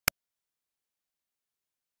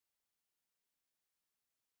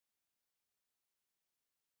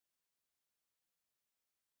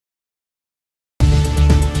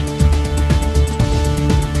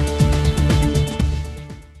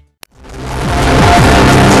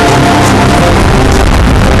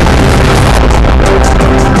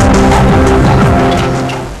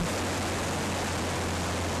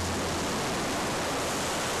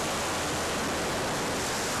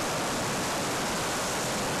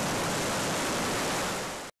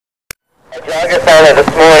August on it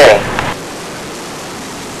this morning.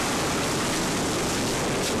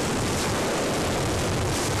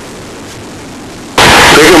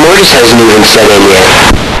 Rigor mortis hasn't even set in yet.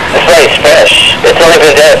 This light's fresh. It's only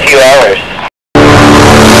been dead a few hours.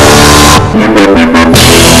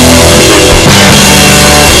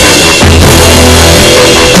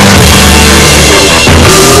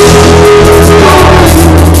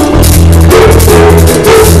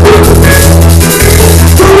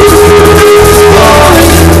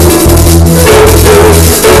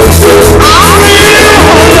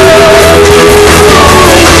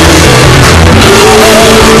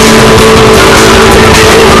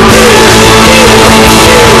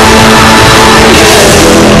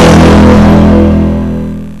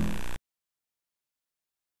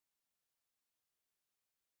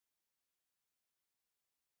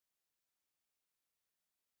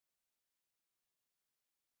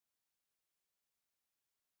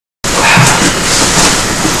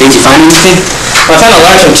 Did you find anything? Well, I found a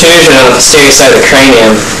large intrusion on the posterior side of the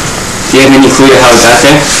cranium. Do you have any clue to how it got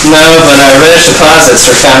there? No, but reddish deposits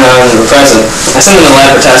were found on and were present. I sent them to the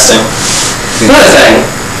lab for testing. Another thing.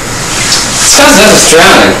 This guy's death was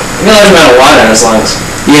drowning. He had a large amount of water in his lungs.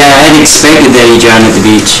 Yeah, I had expected that he drowned at the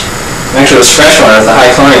beach. Actually, it was fresh water with a high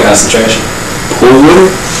chlorine concentration. Pool water?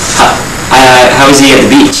 How was he at the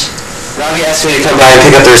beach? Robbie asked me to come by and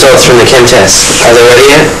pick up the results from the chem test. Are they ready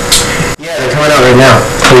yet? Yeah, they're coming out right now.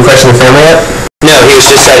 Have you questioned the family yet? No, he was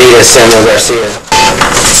just at Samuel Garcia.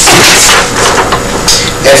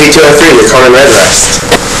 FE203, you're calling red rust.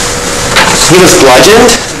 He was bludgeoned?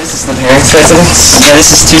 This is the parents' residence? Yeah,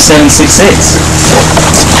 this is 2766.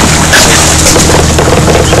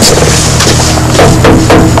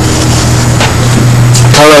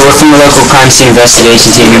 Hello, we're from the local crime scene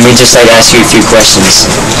investigation team, and we'd just like to ask you a few questions.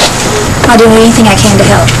 I'll do anything I can to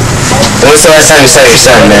help. When was the last time you saw your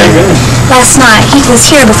son, man? Last night, he was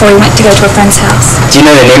here before he went to go to a friend's house. Do you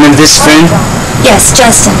know the name of this friend? Yes,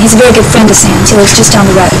 Justin. He's a very good friend of Sam's. He lives just down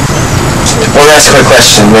the road. One last quick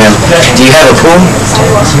question, ma'am. Do you have a pool?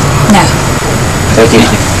 No. Okay.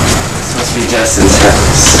 This must be Justin's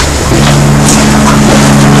house.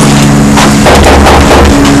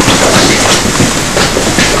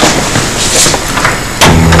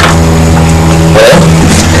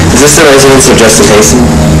 Is this the residence of Justin Payson?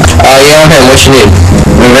 Yeah, I'm him. What you need?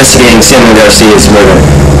 We're investigating Samuel Garcia's murder.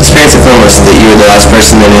 Experience informed us that you were the last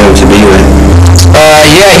person they knew him to be with.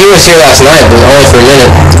 Yeah, he was here last night, but only for a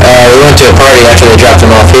minute. We went to a party after they dropped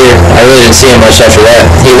him off here. I really didn't see him much after that.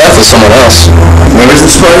 He left with someone else. Where was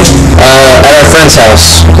this party? At our friend's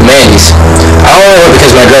house, Mandy's. I only went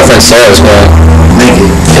because my girlfriend Sarah was going. Thank you.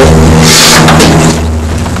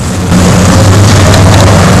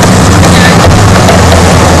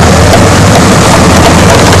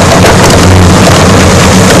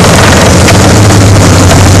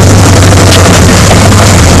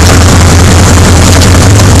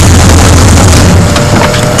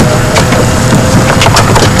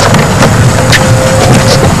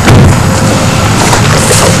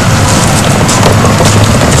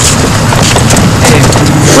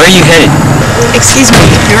 Where are you headed? Excuse me,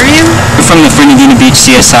 who are you? We're from the Fernandina Beach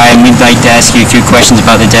CSI, and we'd like to ask you a few questions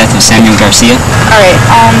about the death of Samuel Garcia. Alright,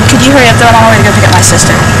 could you hurry up though? I'm on my way to go pick up my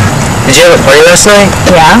sister. Did you have a party last night?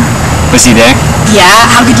 Yeah? Was he there? Yeah?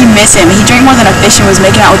 How could you miss him? He drank more than a fish and was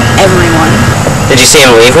making out with everyone. Did you see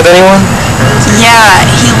him leave with anyone? Yeah,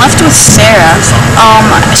 he left with Sarah.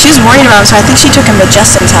 She was worried about him, so I think she took him to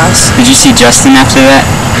Justin's house. Did you see Justin after that?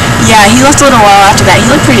 Yeah, he left a little while after that. He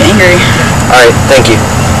looked pretty angry. Alright, thank you.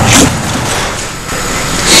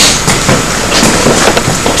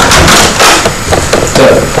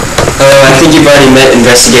 I think you've already met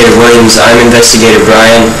Investigator Williams. I'm Investigator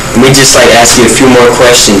Brian, and we'd just like to ask you a few more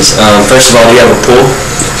questions. First of all, do you have a pool?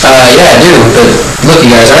 Yeah, I do, but look, you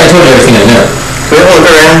guys, I already told you everything I know. Can we look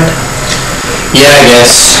around? Yeah, I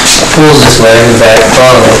guess. Pool's this way in the back.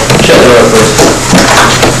 Follow me. Shut the door first.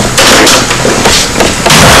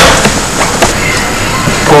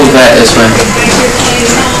 Pool's back this way.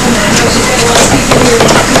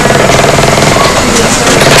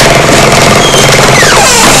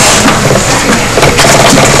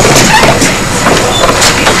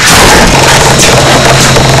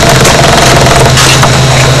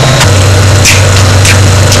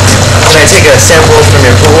 Can I take a sample from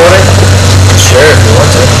your pool water? Sure, if you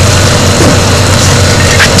want to.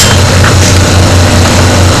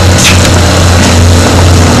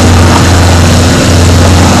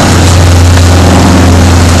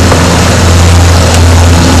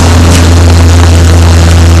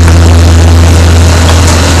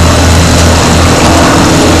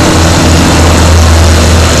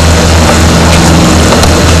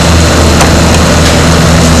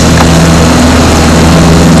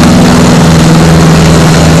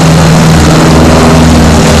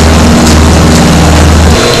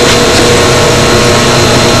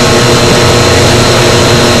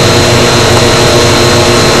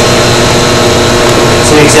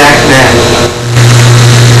 exact match.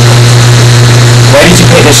 Why did you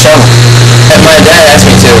pick this shovel? My dad asked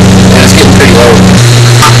me to, and it was getting pretty low.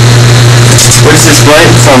 What is this blank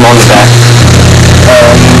from on the back?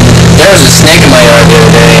 There was a snake in my yard the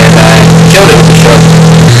other day, and I killed it with a shovel.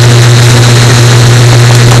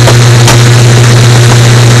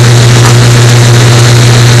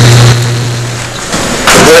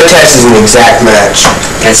 The blood test is an exact match.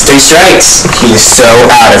 That's 3 strikes. He is so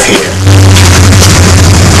out of here.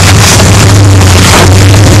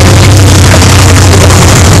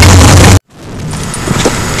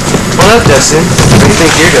 What up, Dustin? What do you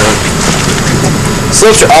think you're doing?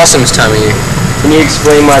 Slopes are awesome this time of year. Can you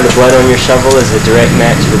explain why the blood on your shovel is a direct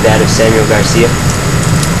match with that of Samuel Garcia?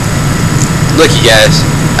 Look, you guys,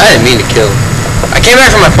 I didn't mean to kill him. I came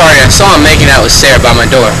back from my party and I saw him making out with Sarah by my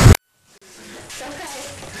door.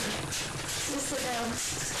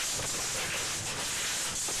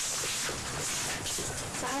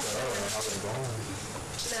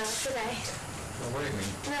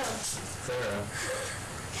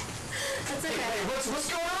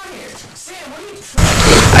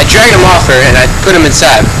 I dragged him off her and I put him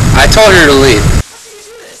inside. I told her to leave.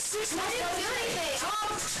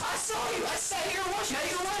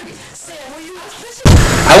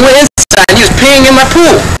 I went inside and he was peeing in my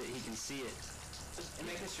pool. He can see it. And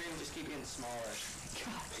make the stream just keep getting smaller.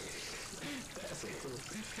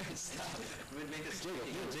 Stop. Make this jiggle.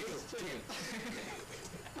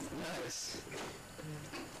 Nice.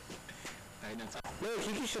 Look,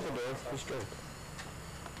 you can shut the door. Just go.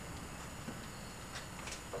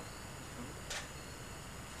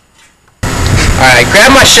 Alright, I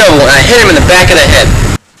grabbed my shovel and I hit him in the back of the head.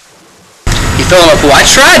 He fell in my pool. I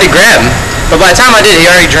tried to grab him, but by the time I did, he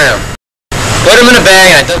already drowned. Put him in a bag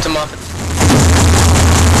and I dumped him off at the